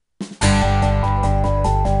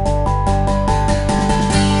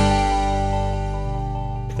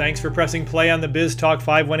Thanks for pressing play on the Biz Talk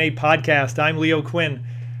 518 podcast. I'm Leo Quinn.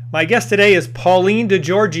 My guest today is Pauline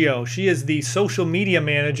DeGiorgio. She is the social media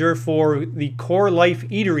manager for the Core Life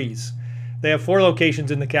Eateries. They have 4 locations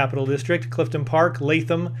in the Capital District: Clifton Park,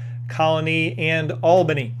 Latham, Colony, and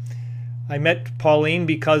Albany. I met Pauline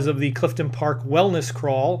because of the Clifton Park Wellness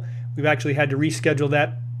Crawl. We've actually had to reschedule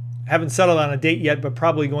that. Haven't settled on a date yet, but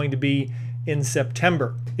probably going to be in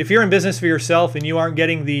September. If you're in business for yourself and you aren't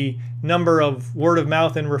getting the number of word of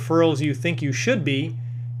mouth and referrals you think you should be,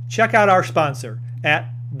 check out our sponsor at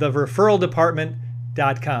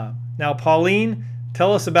thereferraldepartment.com. Now, Pauline,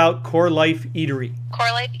 tell us about Core Life Eatery. Core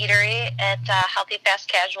Life Eatery, it's a healthy, fast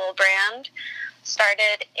casual brand.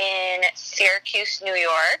 Started in Syracuse, New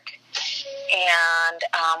York, and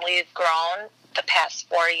we've grown the past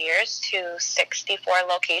 4 years to 64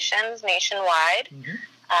 locations nationwide.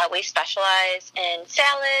 We specialize in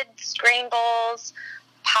salads, grain bowls,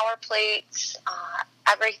 power plates,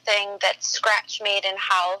 everything that's scratch made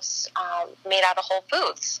in-house, made out of Whole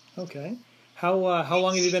Foods. Okay. How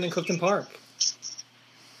long have you been in Clifton Park?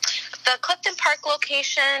 The Clifton Park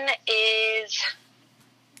location is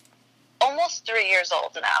almost 3 years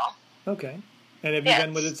old now. Okay. And have you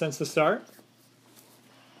been with it since the start?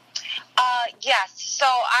 Yes. So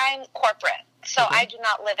I'm corporate. So I do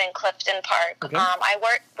not live in Clifton Park. Okay. I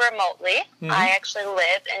work remotely. I actually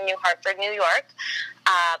live in New Hartford, New York.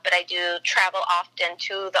 But I do travel often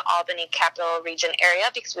to the Albany Capital Region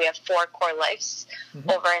area because we have 4 Core Lives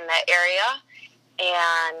over in that area.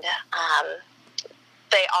 And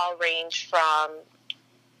they all range from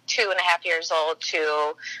 2.5 years old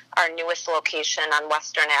to our newest location on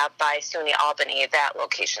Western Ave by SUNY Albany. That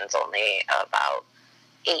location's only about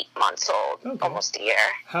 8 months old, almost a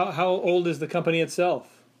year. How old is the company itself?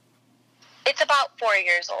 It's about 4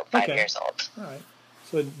 years old, 5 years old. All right.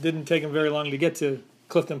 So it didn't take them very long to get to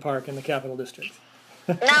Clifton Park in the Capital District.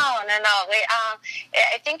 No.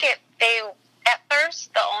 I think at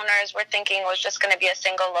first, the owners were thinking it was just going to be a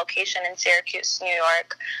single location in Syracuse, New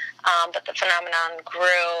York, but the phenomenon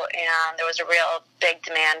grew, and there was a real big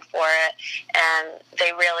demand for it, and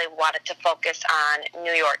they really wanted to focus on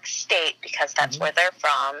New York State because that's where they're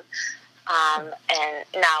from. And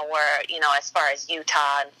now we're, as far as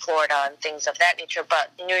Utah and Florida and things of that nature,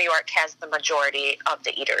 but New York has the majority of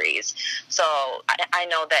the eateries. So I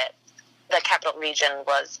know that the Capital Region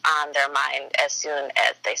was on their mind as soon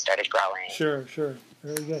as they started growing. Sure.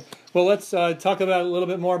 Very good. Well, let's talk about a little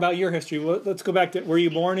bit more about your history. Let's go back to, were you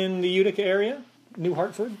born in the Utica area, New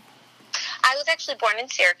Hartford? I was actually born in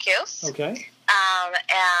Syracuse. Okay.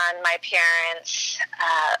 And my parents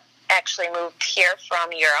actually moved here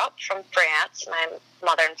from Europe, from France. My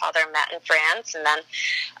mother and father met in France, and then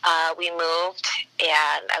we moved,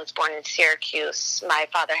 and I was born in Syracuse. My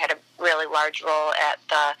father had a really large role at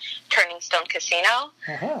the Turning Stone Casino,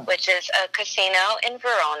 which is a casino in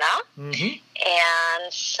Verona.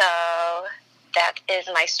 And so that is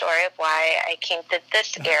my story of why I came to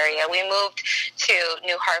this area. We moved to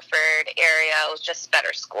New Hartford area. It was just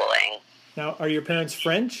better schooling. Now, are your parents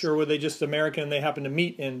French, or were they just American and they happened to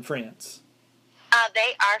meet in France?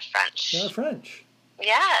 They are French. They are French.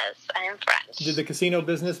 Yes, I am French. Did the casino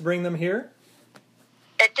business bring them here?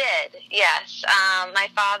 It did, yes. My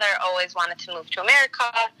father always wanted to move to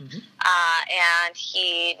America, and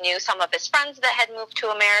he knew some of his friends that had moved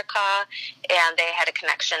to America, and they had a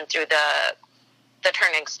connection through the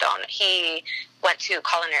Turning Stone. He went to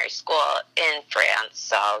culinary school in France,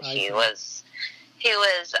 so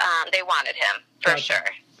they wanted him, for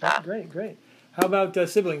sure. So. Great. How about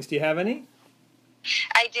siblings? Do you have any?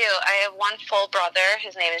 I do. I have one full brother.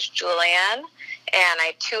 His name is Julian. And I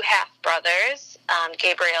have 2 half-brothers,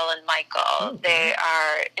 Gabriel and Michael. They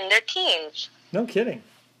are in their teens. No kidding.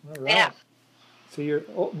 All right. Yeah. So you're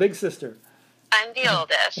big sister. I'm the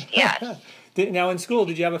oldest, yes. Now, in school,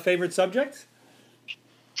 did you have a favorite subject?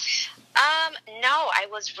 No, I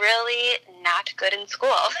was really not good in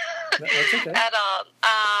school. That's okay. At all.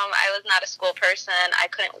 I was not a school person. I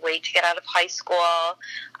couldn't wait to get out of high school.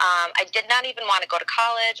 I did not even want to go to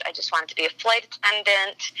college. I just wanted to be a flight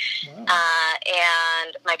attendant. Wow.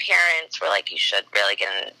 And my parents were like, you should really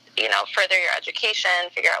get in, further your education,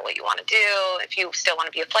 figure out what you want to do. If you still want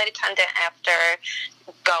to be a flight attendant after,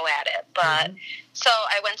 go at it. But so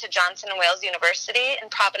I went to Johnson & Wales University in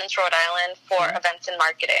Providence, Rhode Island for events and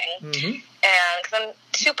marketing. And because I'm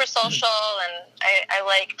super social and I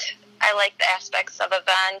liked the aspects of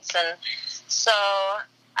events, and so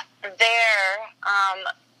there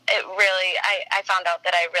it really I found out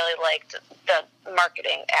that I really liked the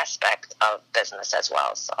marketing aspect of business as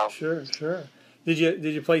well. So sure. Did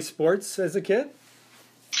you play sports as a kid?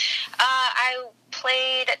 I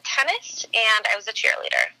played tennis and I was a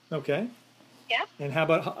cheerleader. Okay. Yeah. And how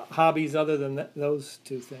about hobbies other than those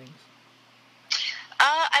two things?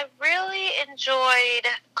 I really enjoyed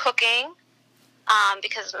cooking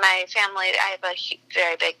because my family, I have a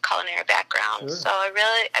very big culinary background. Sure. So I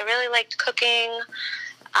really liked cooking.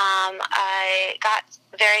 I got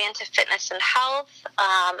very into fitness and health.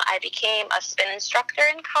 I became a spin instructor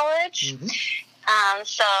in college. Mm-hmm.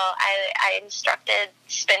 So I instructed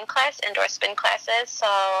indoor spin classes. So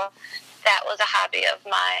that was a hobby of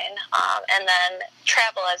mine. And then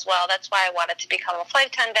travel as well. That's why I wanted to become a flight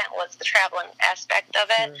attendant, was the traveling aspect of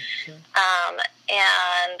it. Sure.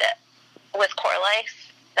 And with Core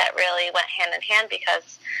Life, that really went hand in hand,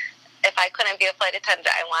 because if I couldn't be a flight attendant,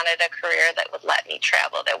 I wanted a career that would let me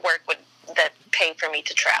travel, that paid for me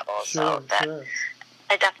to travel. Sure, so sure.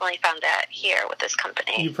 I definitely found that here with this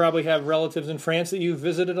company. You probably have relatives in France that you've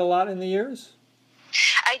visited a lot in the years?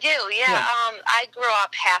 I do, yeah. I grew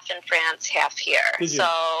up half in France, half here. Did you?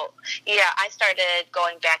 So, yeah, I started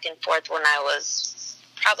going back and forth when I was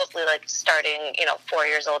probably starting, 4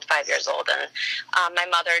 years old, 5 years old. And my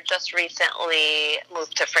mother just recently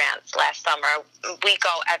moved to France last summer. We go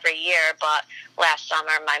every year, but last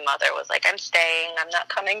summer my mother was like, I'm staying, I'm not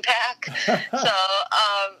coming back. So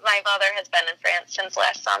my mother has been in France since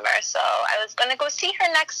last summer. So I was going to go see her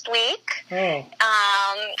next week. Oh.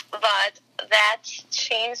 But that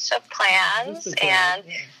changed of plans, and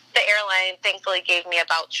the airline thankfully gave me a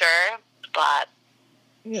voucher, but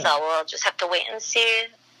so we'll just have to wait and see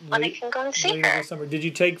when I can go and see her. Summer. Did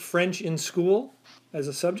you take French in school as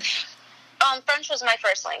a subject? French was my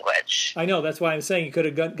first language. I know, that's why I'm saying you could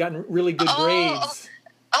have gotten really good grades.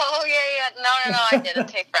 Oh, yeah. No, I didn't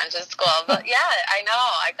take French in school. But, yeah, I know.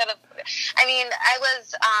 I could have. I mean,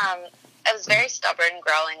 I was very stubborn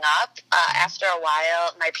growing up. After a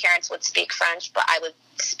while, my parents would speak French, but I would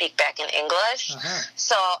speak back in English.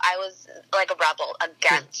 So I was like a rebel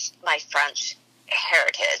against my French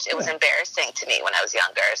heritage. It was embarrassing to me when I was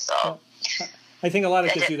younger. So I think a lot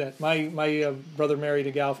of kids do that. My brother married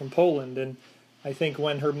a gal from Poland, and I think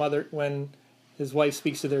when his wife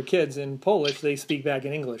speaks to their kids in Polish, they speak back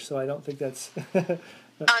in English. So I don't think that's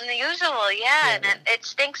unusual. Yeah, and it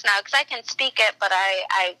stinks now because I can speak it, but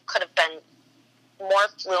I could have been more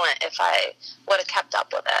fluent if I would have kept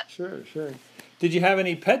up with it. Sure. Did you have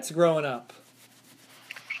any pets growing up?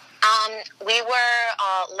 We were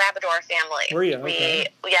a Labrador family. Were you? Okay.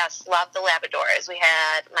 We loved the Labradors. We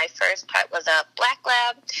had, my first pet was a black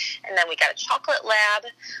lab, and then we got a chocolate lab,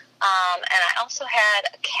 and I also had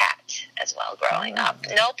a cat as well growing up.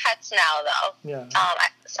 No pets now, though. Yeah.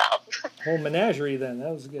 Whole menagerie then.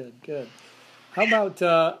 That was good. How about,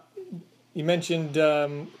 you mentioned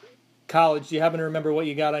college. Do you happen to remember what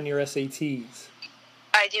you got on your SATs?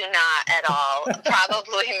 I do not at all.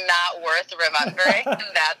 Probably not worth remembering.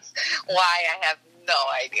 That's why I have no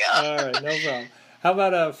idea. All right, no problem. How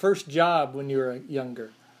about a first job when you were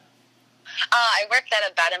younger? I worked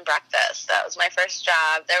at a bed and breakfast. That was my first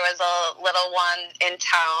job. There was a little one in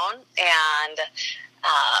town, and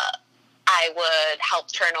I would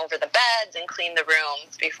help turn over the beds and clean the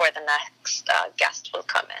rooms before the next guest would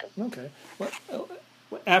come in. Okay. Well,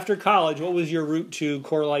 after college, what was your route to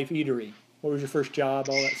Core Life Eatery? What was your first job,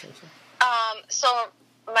 all that sort of stuff? So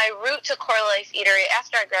my route to Core Life Eatery,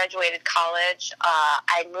 after I graduated college,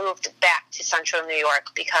 I moved back to Central New York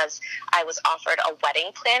because I was offered a wedding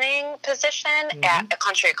planning position at a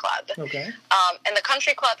country club. Okay. And the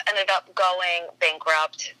country club ended up going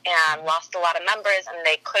bankrupt and lost a lot of members, and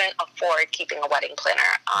they couldn't afford keeping a wedding planner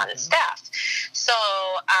on staff. So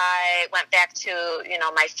I went back to,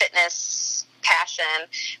 my fitness passion,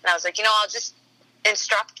 and I was like, I'll just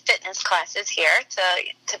instruct fitness classes here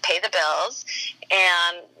to pay the bills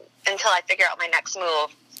and until I figure out my next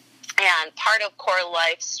move. And part of Core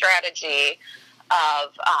Life's strategy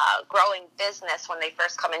of growing business when they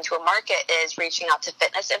first come into a market is reaching out to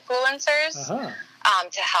fitness influencers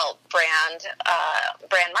to help brand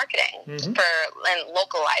marketing and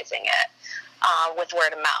localizing it. With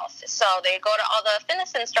word of mouth. So they go to all the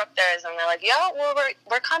fitness instructors and they're like,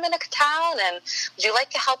 we're coming to town, and would you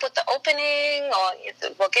like to help with the opening?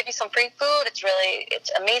 Or we'll give you some free food.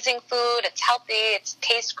 It's amazing food. It's healthy. It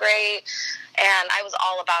tastes great. And I was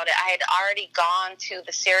all about it. I had already gone to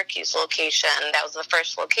the Syracuse location. That was the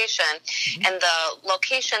first location. And the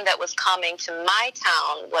location that was coming to my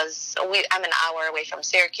town was, I'm an hour away from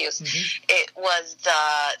Syracuse. It was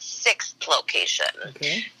the 6th location.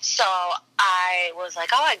 Okay. So I was like,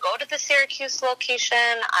 I go to the Syracuse location.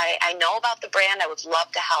 I know about the brand. I would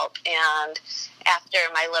love to help. And after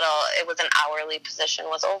it was an hourly position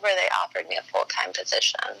was over, they offered me a full-time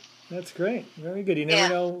position. That's great. Very good. You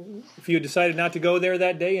never know, if you decided not to go there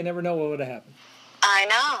that day, you never know what would have happened. I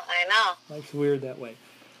know. Life's weird that way.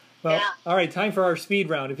 Well, all right, time for our speed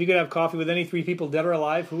round. If you could have coffee with any 3 people, dead or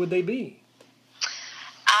alive, who would they be?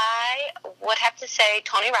 I would have to say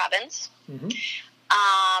Tony Robbins,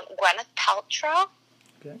 Gwyneth Paltrow,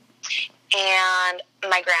 and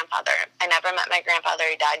my grandfather. I never met my grandfather.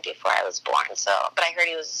 He died before I was born, but I heard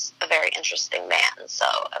he was a very interesting man, so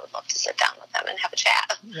I would love to sit down with him and have a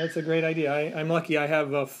chat. That's a great idea. I'm lucky. I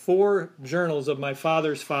have 4 journals of my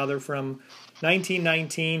father's father from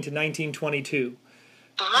 1919 to 1922.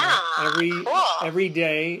 Every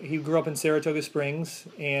day, he grew up in Saratoga Springs,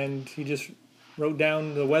 and he just wrote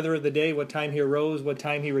down the weather of the day, what time he arose, what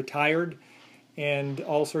time he retired, and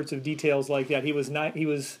all sorts of details like that. He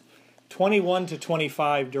was 21 to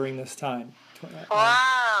 25 during this time.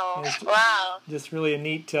 Wow. Just really a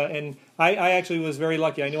neat, and I actually was very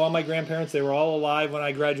lucky. I knew all my grandparents. They were all alive when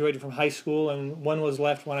I graduated from high school, and one was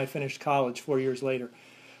left when I finished college 4 years later.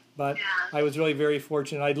 But I was really very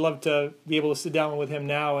fortunate. I'd love to be able to sit down with him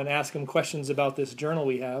now and ask him questions about this journal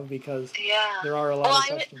we have, because there are a lot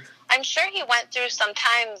of questions. I'm sure he went through some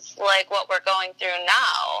times like what we're going through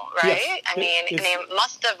now, right? Yes. I mean, he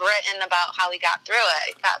must have written about how he got through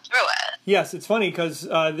it. Yes, it's funny because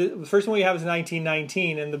the first one we have is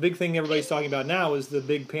 1919, and the big thing everybody's talking about now is the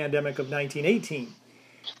big pandemic of 1918.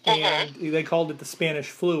 And they called it the Spanish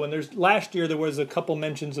flu. And last year there was a couple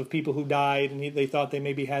mentions of people who died, and they thought they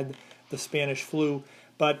maybe had the Spanish flu.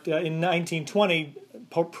 But in 1920,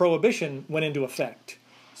 Prohibition went into effect.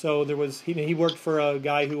 So there was he worked for a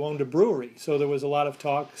guy who owned a brewery. So there was a lot of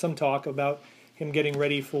some talk about him getting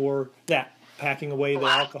ready for that, packing away the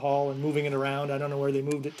alcohol and moving it around. I don't know where they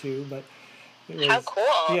moved it to, but it was, how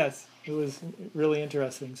cool! Yes, it was really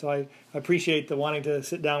interesting. So I appreciate the wanting to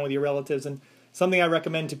sit down with your relatives. And something I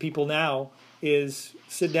recommend to people now is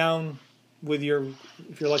sit down with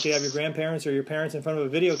if you're lucky to have your grandparents or your parents in front of a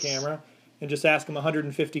video camera, and just ask them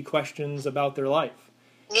 150 questions about their life.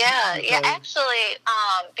 Yeah. Actually,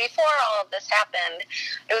 before all of this happened,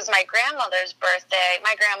 it was my grandmother's birthday.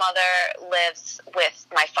 My grandmother lives with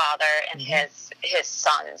my father and his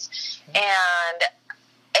sons, and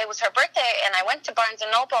it was her birthday, and I went to Barnes &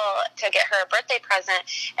 Noble to get her a birthday present,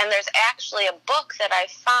 and there's actually a book that I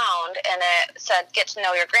found, and it said, Get to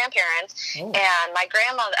Know Your Grandparents, and my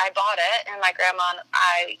grandmother, I bought it, and my grandma and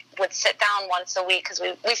I would sit down once a week, because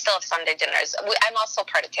we still have Sunday dinners. I'm also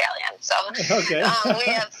part Italian, so we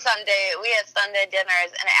have Sunday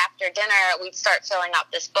dinners, and after dinner, we'd start filling out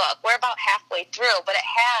this book. We're about halfway through, but it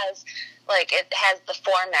has the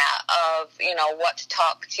format of,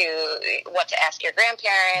 what to ask your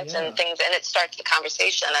grandparents and things, and it starts the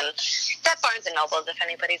conversation. And that Barnes and Noble, if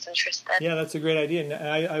anybody's interested. Yeah, that's a great idea. And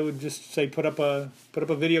I would just say put up a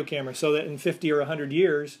video camera so that in 50 or 100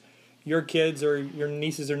 years, your kids or your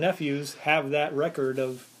nieces or nephews have that record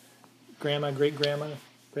of grandma, great-grandma.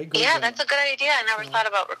 Yeah, that's a good idea. I never thought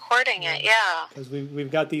about recording it. Yeah, because we've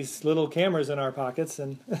got these little cameras in our pockets,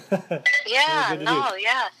 and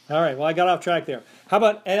All right, well, I got off track there. How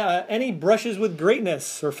about any brushes with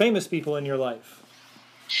greatness or famous people in your life?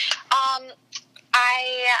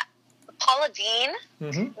 Paula Deen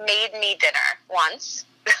made me dinner once.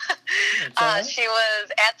 She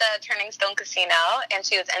was at the Turning Stone Casino, and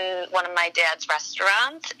she was in one of my dad's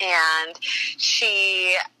restaurants, and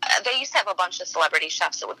they used to have a bunch of celebrity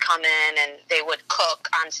chefs that would come in, and they would cook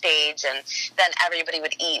on stage, and then everybody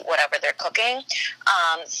would eat whatever they're cooking.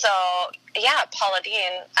 Paula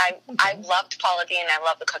Deen, I loved Paula Deen. I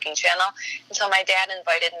love the Cooking Channel, and so my dad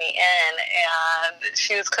invited me in, and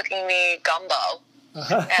she was cooking me gumbo,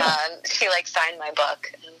 and she signed my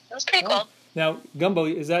book. And it was pretty cool. Now,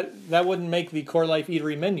 gumbo, that wouldn't make the Core Life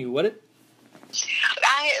Eatery menu, would it?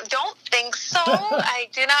 I don't think so. I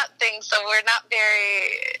do not think so.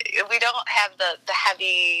 We don't have the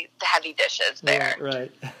heavy dishes there.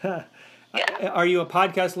 Right. Yeah. Are you a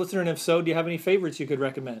podcast listener, and if so, do you have any favorites you could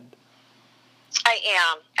recommend? I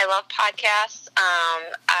am. I love podcasts.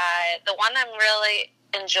 The one I'm really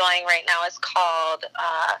enjoying right now is called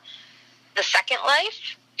The Second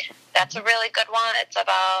Life. That's a really good one. It's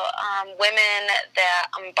about women that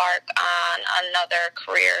embark on another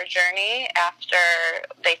career journey after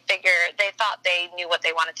they thought they knew what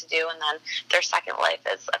they wanted to do, and then their second life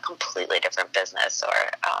is a completely different business or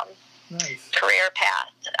career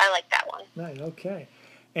path. I like that one. Nice. Okay.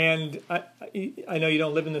 And I know you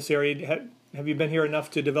don't live in this area. Have you been here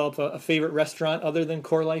enough to develop a favorite restaurant other than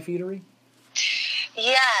Core Life Eatery?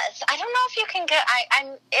 Yes, I don't know if you can get. I'm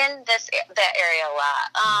in that area a lot.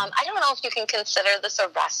 I don't know if you can consider this a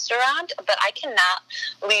restaurant, but I cannot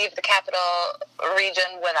leave the capital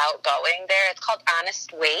region without going there. It's called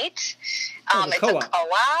Honest Wait. It's co-op. A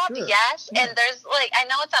co-op, sure. Yes, yeah. And there's I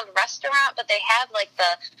know it's a restaurant, but they have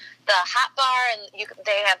the hot bar, and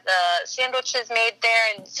they have the sandwiches made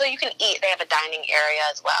there, and so you can eat. They have a dining area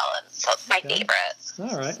as well, and so it's my favorite.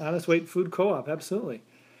 All right, Honest Wait Food Co-op, absolutely.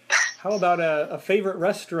 How about a favorite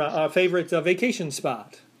restaurant, a favorite vacation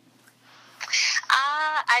spot?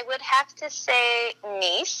 I would have to say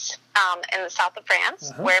Nice, in the south of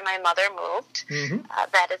France, where my mother moved.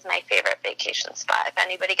 That is my favorite vacation spot. If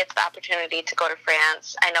anybody gets the opportunity to go to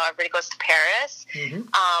France, I know everybody goes to Paris,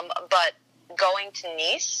 but going to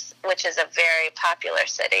Nice, which is a very popular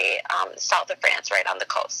city, south of France, right on the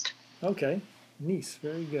coast. Okay, Nice,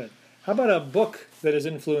 very good. How about a book that has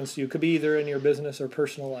influenced you? Could be either in your business or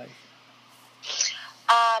personal life.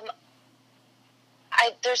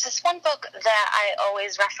 There's this one book that I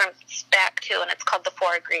always reference back to, and it's called The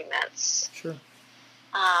Four Agreements. Sure.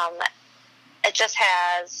 It just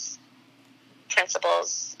has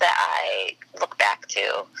principles that I look back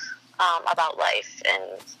to about life and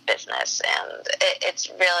business, and it's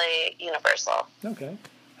really universal. Okay.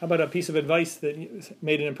 How about a piece of advice that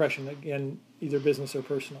made an impression, again, either business or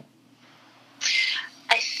personal?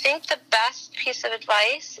 I think the best piece of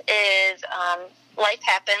advice is life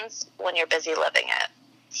happens when you're busy living it.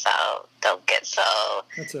 So don't get so.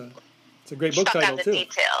 It's a great book title, too.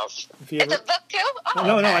 Details. It's a book too? Oh,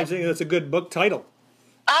 no, I'm saying that's a good book title.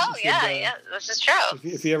 Oh, yeah, this is true.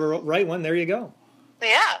 If you ever write one, there you go.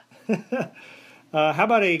 Yeah. How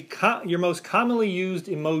about your most commonly used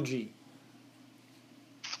emoji?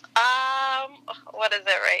 What is it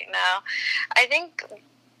right now? I think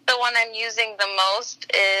the one I'm using the most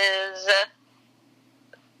is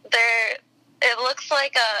it looks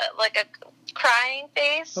like a crying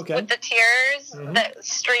face with the tears that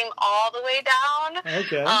stream all the way down.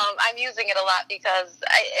 Okay. I'm using it a lot because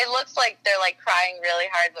it looks like they're crying really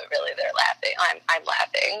hard, but really they're laughing. I'm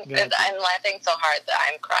laughing. Gotcha. I'm laughing so hard that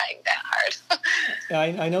I'm crying that hard.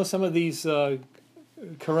 I know some of these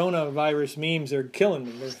coronavirus memes are killing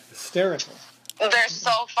me. They're hysterical. They're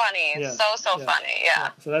so funny. Yeah. So funny.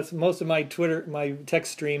 Yeah. So that's most of my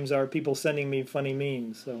text streams are people sending me funny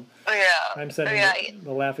memes. So I'm sending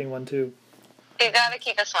the laughing one too. You got to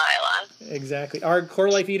keep a smile on. Exactly. Are Core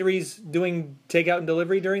Life Eateries doing takeout and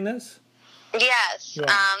delivery during this? Yes.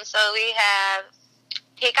 Yeah. So we have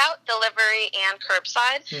takeout, delivery, and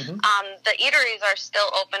curbside. The eateries are still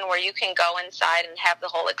open where you can go inside and have the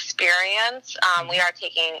whole experience. We are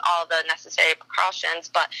taking all the necessary precautions,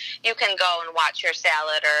 but you can go and watch your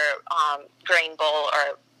salad or grain bowl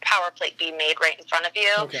or power plate be made right in front of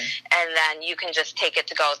you, and then you can just take it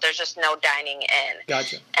to go. There's just no dining in.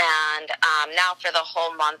 Gotcha. And now for the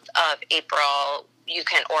whole month of April, you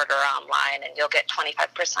can order online, and you'll get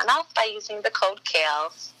 25% off by using the code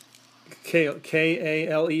KALES. Kales?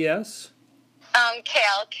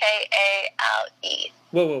 Kale, K-A-L-E.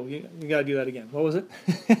 Whoa, you got to do that again. What was it?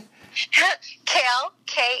 Kale,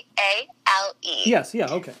 K-A-L-E. Yes,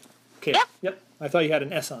 okay. Kale. Yep. I thought you had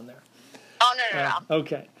an S on there. Oh, no.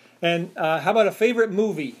 Okay. And how about a favorite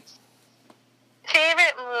movie?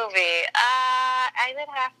 Favorite movie? I would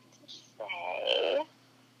have to say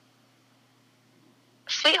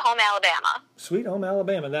Sweet Home Alabama. Sweet Home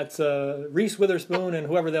Alabama. That's Reese Witherspoon and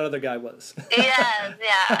whoever that other guy was. Yes,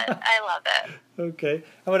 I love it. Okay.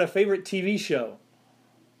 How about a favorite TV show?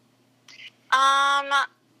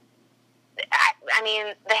 I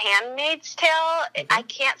mean, The Handmaid's Tale, I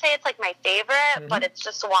can't say it's my favorite, but it's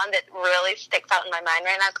just one that really sticks out in my mind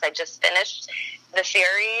right now because I just finished the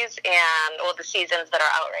series and the seasons that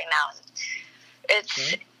are out right now.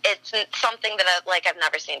 It's something that I've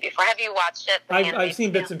never seen before. Have you watched it? I've seen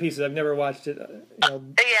bits and pieces. I've never watched it.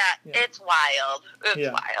 It's wild.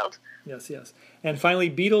 It's wild. Yes. And finally,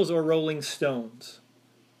 Beatles or Rolling Stones?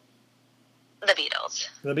 The Beatles.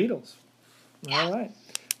 The Beatles. Yeah. All right.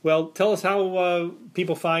 Well, tell us how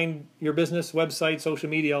people find your business, website, social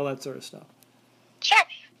media, all that sort of stuff. Sure.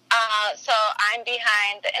 So I'm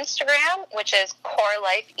behind the Instagram, which is Core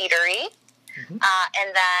Life Eatery.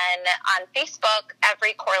 And then on Facebook,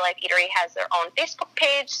 every Core Life Eatery has their own Facebook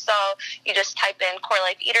page. So you just type in Core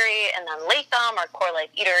Life Eatery and then Latham or Core Life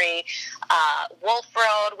Eatery, Wolf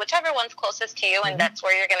Road, whichever one's closest to you. And that's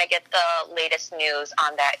where you're going to get the latest news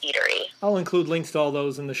on that eatery. I'll include links to all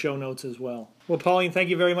those in the show notes as well. Well, Pauline, thank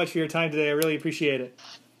you very much for your time today. I really appreciate it.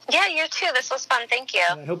 Yeah, you too. This was fun. Thank you.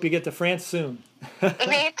 I hope you get to France soon.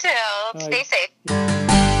 Me too. Stay safe.